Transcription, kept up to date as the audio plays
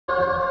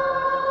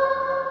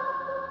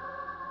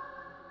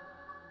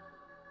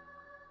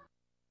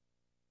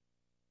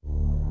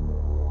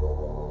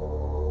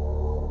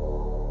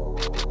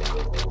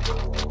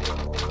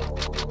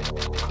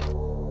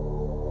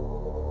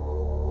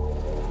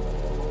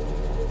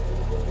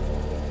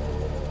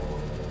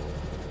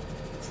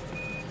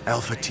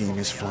Alpha Team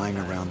is flying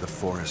around the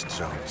forest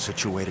zone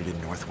situated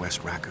in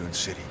northwest Raccoon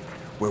City,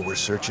 where we're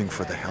searching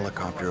for the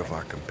helicopter of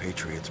our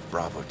compatriots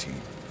Bravo Team,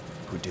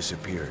 who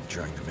disappeared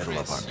during the middle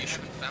of our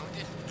mission. You haven't found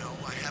it? No,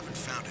 I haven't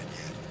found it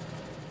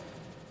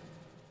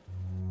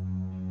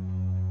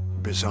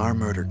yet. Bizarre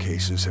murder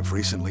cases have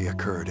recently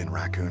occurred in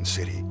Raccoon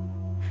City.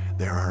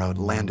 There are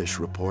outlandish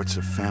reports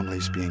of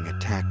families being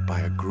attacked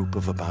by a group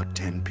of about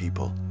 10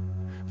 people.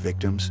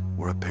 Victims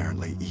were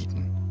apparently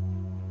eaten.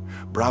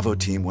 Bravo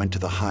Team went to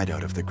the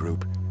hideout of the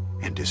group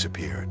and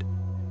disappeared.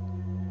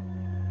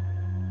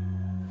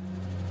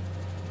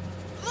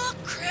 Look,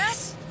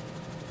 Chris!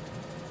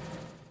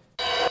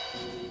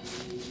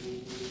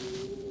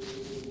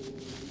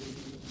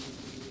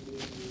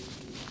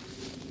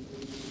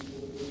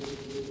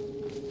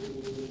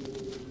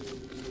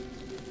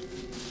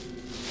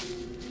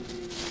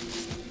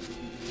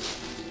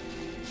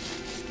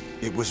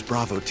 It was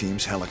Bravo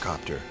Team's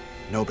helicopter.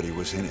 Nobody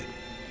was in it.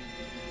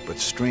 But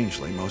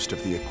strangely, most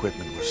of the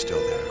equipment was still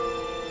there.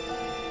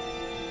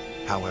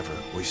 However,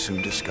 we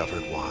soon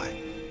discovered why.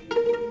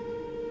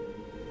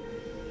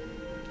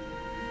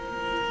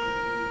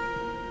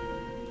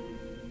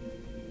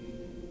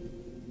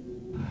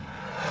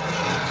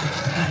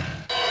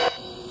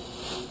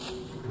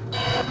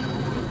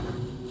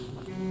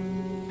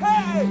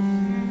 Hey!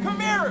 Come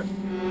here!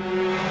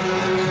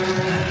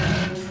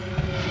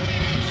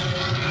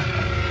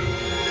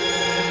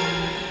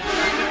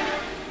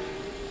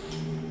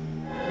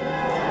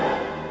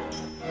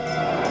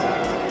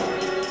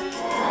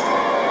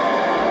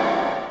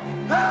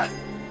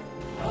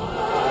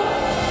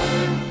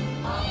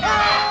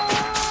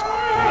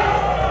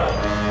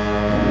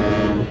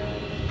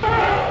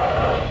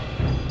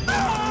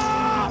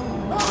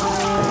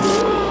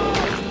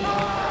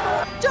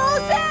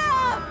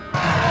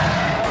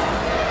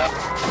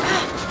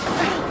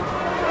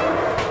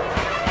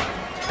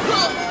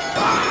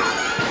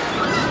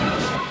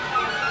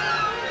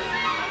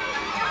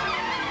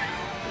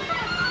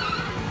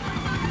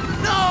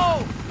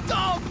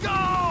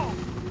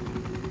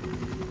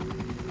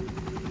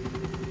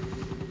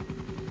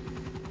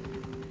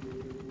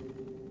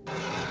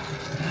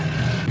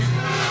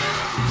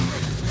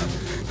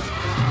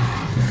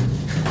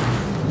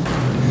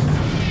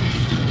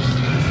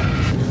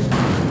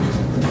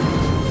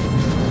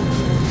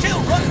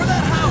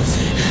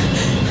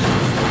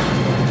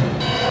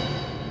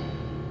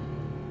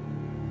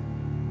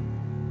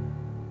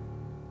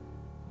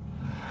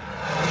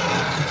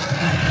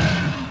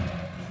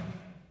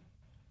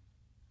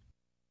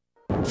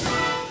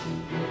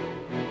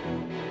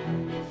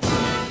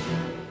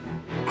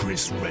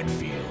 Chris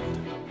Redfield.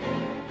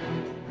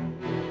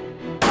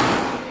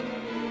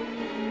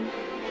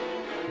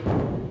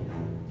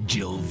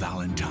 Jill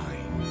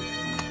Valentine.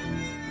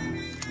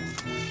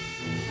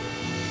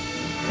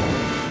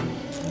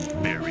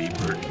 Barry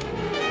Burton.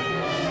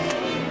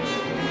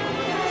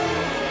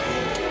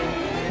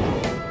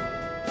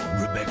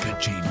 Rebecca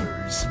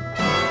Chambers.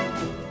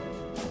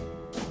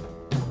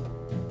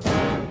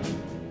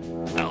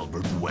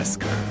 Albert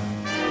Wesker.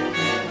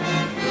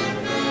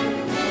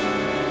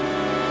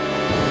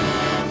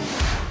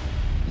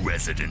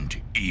 Resident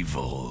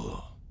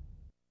Evil.